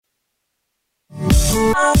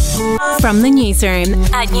From the newsroom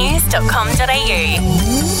at news.com.au.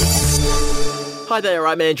 Hi there,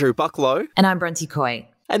 I'm Andrew Bucklow. And I'm Bronte Coy.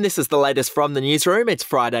 And this is the latest from the newsroom. It's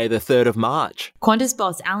Friday the 3rd of March. Qantas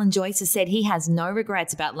boss Alan Joyce has said he has no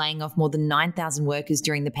regrets about laying off more than 9,000 workers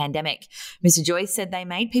during the pandemic. Mr Joyce said they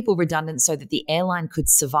made people redundant so that the airline could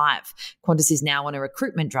survive. Qantas is now on a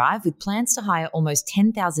recruitment drive with plans to hire almost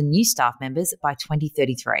 10,000 new staff members by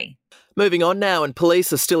 2033. Moving on now, and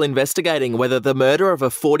police are still investigating whether the murder of a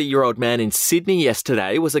 40-year-old man in Sydney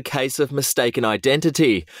yesterday was a case of mistaken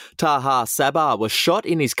identity. Taha Sabah was shot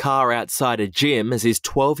in his car outside a gym as his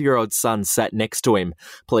 12-year-old son sat next to him.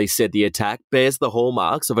 Police said the attack bears the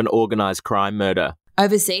hallmarks of an organised crime murder.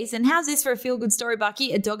 Overseas, and how's this for a feel-good story,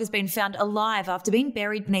 Bucky? A dog has been found alive after being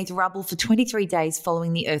buried beneath rubble for 23 days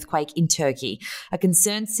following the earthquake in Turkey. A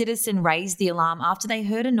concerned citizen raised the alarm after they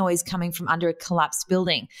heard a noise coming from under a collapsed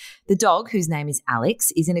building. The dog, whose name is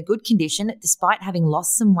Alex, is in a good condition despite having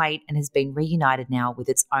lost some weight and has been reunited now with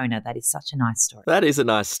its owner. That is such a nice story. That is a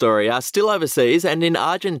nice story. Still overseas, and in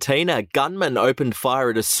Argentina, gunmen opened fire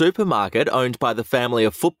at a supermarket owned by the family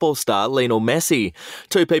of football star Lionel Messi.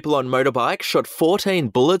 Two people on motorbikes shot 14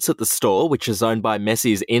 bullets at the store, which is owned by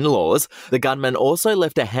Messi's in-laws. The gunman also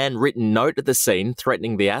left a handwritten note at the scene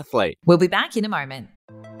threatening the athlete. We'll be back in a moment.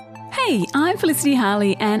 Hey, I'm Felicity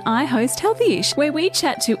Harley and I host Healthyish, where we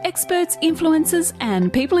chat to experts, influencers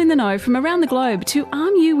and people in the know from around the globe to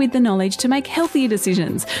arm you with the knowledge to make healthier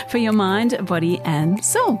decisions for your mind, body and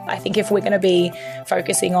soul. I think if we're going to be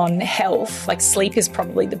focusing on health, like sleep is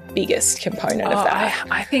probably the biggest component of that.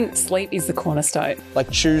 I think sleep is the cornerstone. Like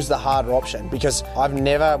choose the harder option, because I've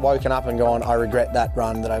never woken up and gone, I regret that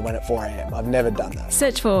run that I went at 4 a.m. I've never done that.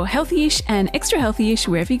 Search for Healthyish and Extra Healthyish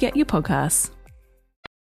wherever you get your podcasts.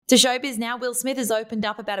 To showbiz now, Will Smith has opened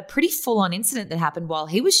up about a pretty full-on incident that happened while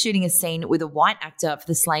he was shooting a scene with a white actor for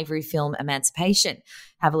the slavery film Emancipation.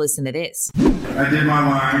 Have a listen to this. I did my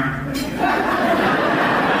line,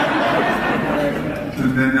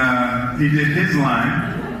 and then he did his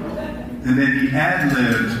line, and then he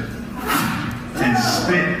ad-libbed and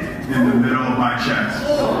spit in the middle of my chest.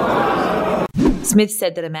 Smith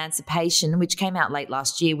said that Emancipation, which came out late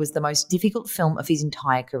last year, was the most difficult film of his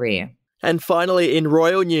entire career. And finally, in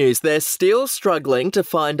royal news, they're still struggling to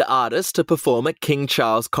find artists to perform at King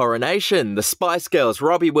Charles' coronation. The Spice Girls,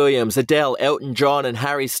 Robbie Williams, Adele, Elton John and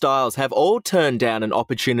Harry Styles have all turned down an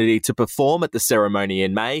opportunity to perform at the ceremony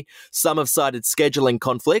in May. Some have cited scheduling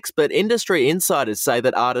conflicts, but industry insiders say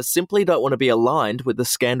that artists simply don't want to be aligned with the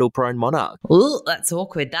scandal-prone monarch. Ooh, that's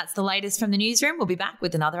awkward. That's the latest from the newsroom. We'll be back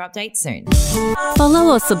with another update soon.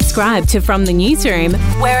 Follow or subscribe to From the Newsroom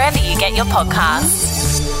wherever you get your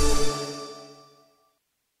podcasts.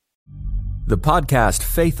 The podcast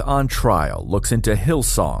Faith on Trial looks into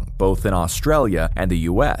Hillsong, both in Australia and the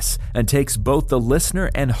US, and takes both the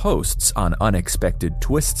listener and hosts on unexpected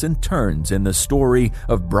twists and turns in the story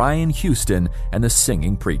of Brian Houston and the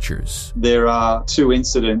Singing Preachers. There are two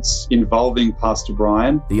incidents involving Pastor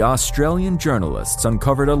Brian. The Australian journalists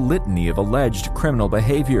uncovered a litany of alleged criminal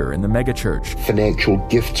behavior in the megachurch. Financial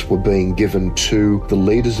gifts were being given to the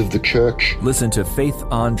leaders of the church. Listen to Faith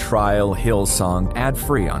on Trial Hillsong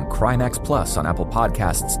ad-free on Crimex Plus on Apple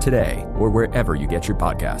Podcasts today or wherever you get your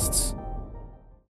podcasts.